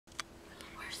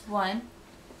1,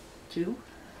 2,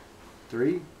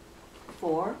 3,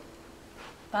 4,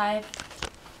 5,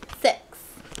 6.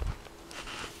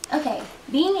 Okay,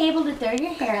 being able to throw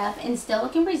your hair up and still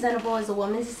looking presentable is a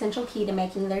woman's essential key to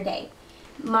making their day.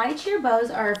 My Cheer bows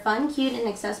are a fun, cute, and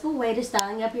accessible way to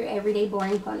styling up your everyday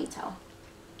boring ponytail.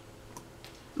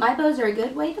 My bows are a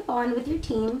good way to bond with your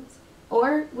teams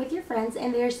or with your friends,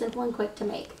 and they are simple and quick to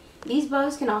make. These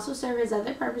bows can also serve as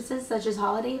other purposes such as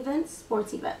holiday events,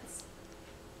 sports events.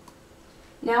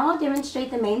 Now I'll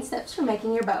demonstrate the main steps for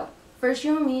making your bow. First,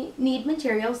 you will need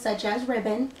materials such as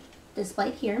ribbon,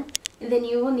 displayed here, and then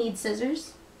you will need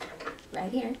scissors,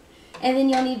 right here, and then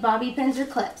you'll need bobby pins or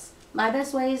clips. My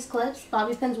best way is clips.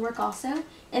 Bobby pins work also,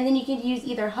 and then you can use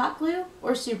either hot glue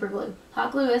or super glue.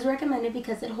 Hot glue is recommended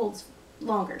because it holds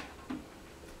longer.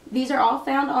 These are all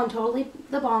found on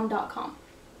totallythebomb.com.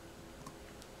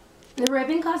 The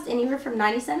ribbon costs anywhere from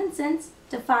 97 cents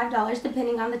to $5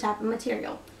 depending on the type of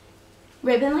material.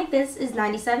 Ribbon like this is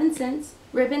 97 cents.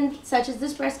 Ribbon such as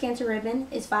this breast cancer ribbon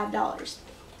is $5.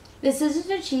 The scissors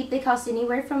are cheap. They cost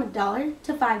anywhere from $1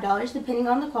 to $5 depending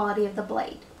on the quality of the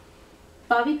blade.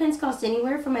 Bobby pins cost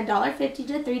anywhere from $1.50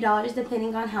 to $3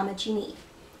 depending on how much you need.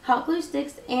 Hot glue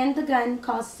sticks and the gun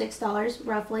cost $6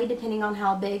 roughly depending on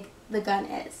how big the gun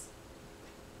is.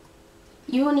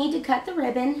 You will need to cut the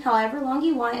ribbon however long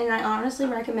you want, and I honestly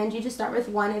recommend you to start with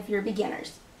 1 if you're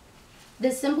beginners.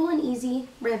 This simple and easy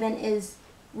ribbon is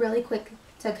really quick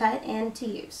to cut and to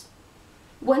use.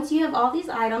 Once you have all these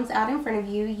items out in front of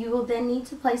you, you will then need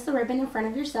to place the ribbon in front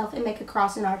of yourself and make a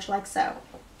cross and arch like so.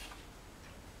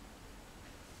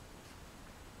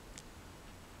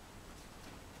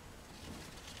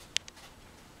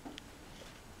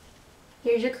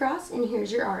 Here's your cross and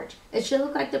here's your arch. It should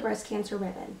look like the breast cancer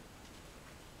ribbon.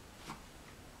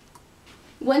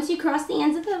 Once you cross the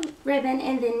ends of the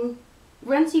ribbon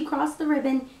once you cross the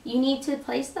ribbon, you need to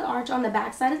place the arch on the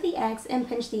back side of the X and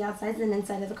pinch the outsides and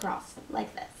inside of the cross,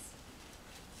 like this.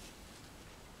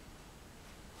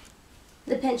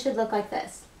 The pinch should look like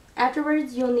this.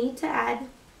 Afterwards, you'll need to add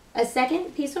a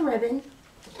second piece of ribbon.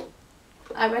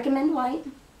 I recommend white.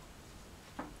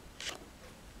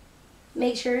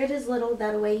 Make sure it is little,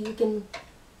 that way you can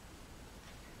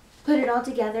put it all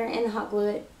together and hot glue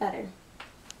it better.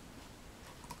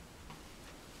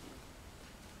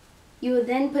 You will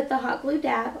then put the hot glue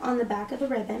dab on the back of the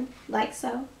ribbon, like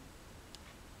so.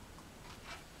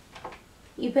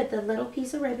 You put the little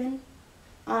piece of ribbon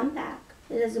on back.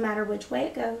 It doesn't matter which way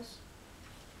it goes.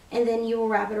 And then you will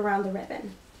wrap it around the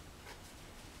ribbon.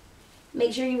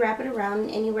 Make sure you wrap it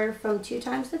around anywhere from 2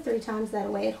 times to 3 times,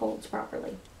 that way it holds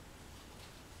properly.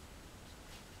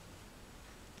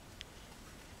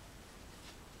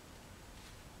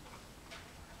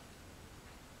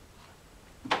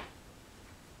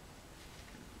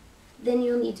 Then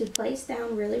you'll need to place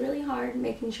down really, really hard,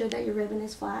 making sure that your ribbon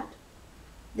is flat.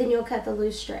 Then you'll cut the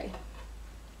loose stray.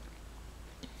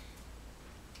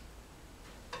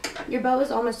 Your bow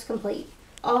is almost complete.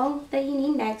 All that you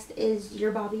need next is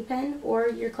your bobby pin or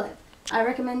your clip. I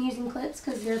recommend using clips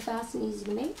because they're fast and easy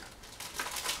to make.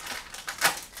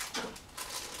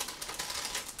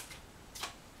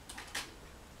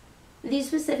 These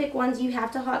specific ones, you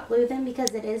have to hot glue them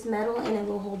because it is metal and it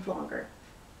will hold longer.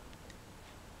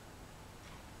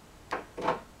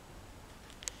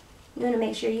 You want to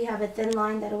make sure you have a thin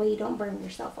line, that way you don't burn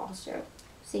yourself also.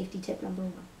 Safety tip number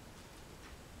 1.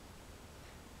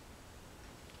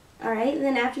 Alright, and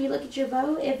then after you look at your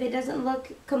bow, if it doesn't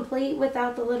look complete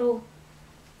without the little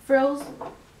frills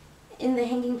in the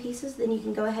hanging pieces, then you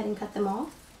can go ahead and cut them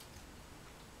off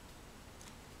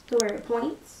to where it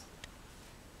points.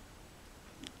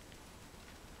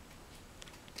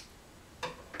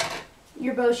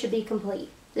 Your bow should be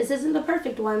complete. This isn't the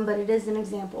perfect one, but it is an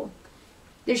example.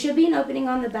 There should be an opening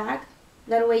on the back,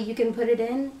 that way you can put it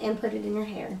in and put it in your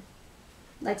hair,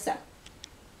 like so.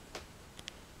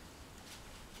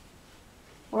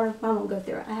 Or I won't go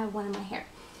through it, I have one in my hair.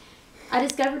 I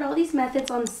discovered all these methods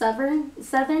on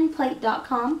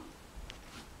southernplate.com.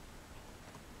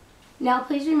 Now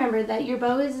please remember that your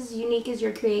bow is as unique as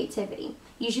your creativity.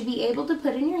 You should be able to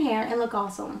put in your hair and look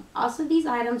awesome. Also, these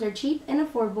items are cheap and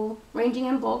affordable, ranging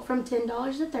in bulk from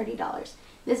 $10 to $30.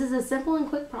 This is a simple and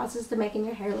quick process to making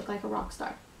your hair look like a rock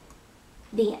star.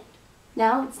 The end.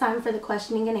 Now it's time for the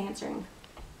questioning and answering.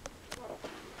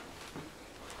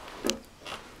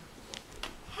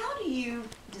 How do you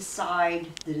decide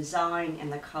the design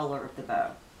and the color of the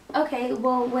bow? Okay,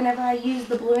 well, whenever I use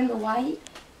the blue and the white,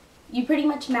 you pretty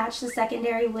much match the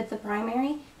secondary with the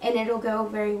primary, and it'll go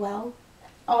very well.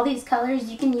 All these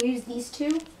colors, you can use these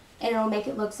two, and it'll make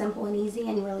it look simple and easy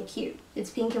and really cute.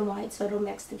 It's pink and white, so it'll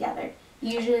mix together.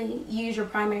 Usually use your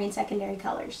primary and secondary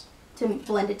colors to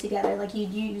blend it together. Like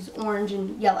you'd use orange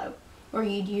and yellow, or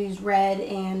you'd use red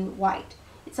and white.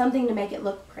 It's something to make it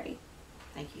look pretty.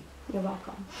 Thank you. You're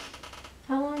welcome.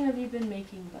 How long have you been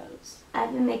making bows?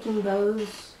 I've been making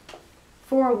bows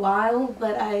for a while,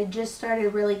 but I just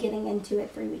started really getting into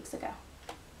it 3 weeks ago.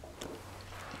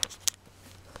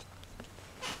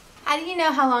 How do you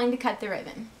know how long to cut the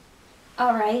ribbon?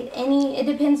 All right, it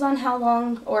depends on how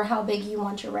long or how big you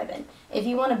want your ribbon. If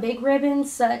you want a big ribbon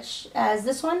such as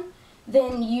this one,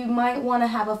 then you might want to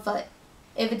have a foot.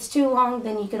 If it's too long,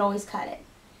 then you could always cut it.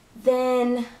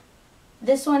 Then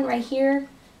this one right here,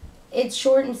 it's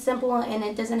short and simple, and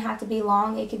it doesn't have to be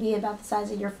long. It could be about the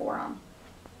size of your forearm.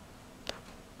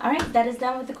 All right, that is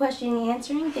done with the question and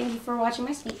answering. Thank you for watching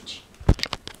my speech.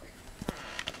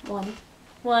 1,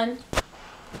 1,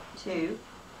 2,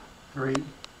 3,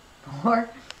 4,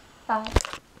 5,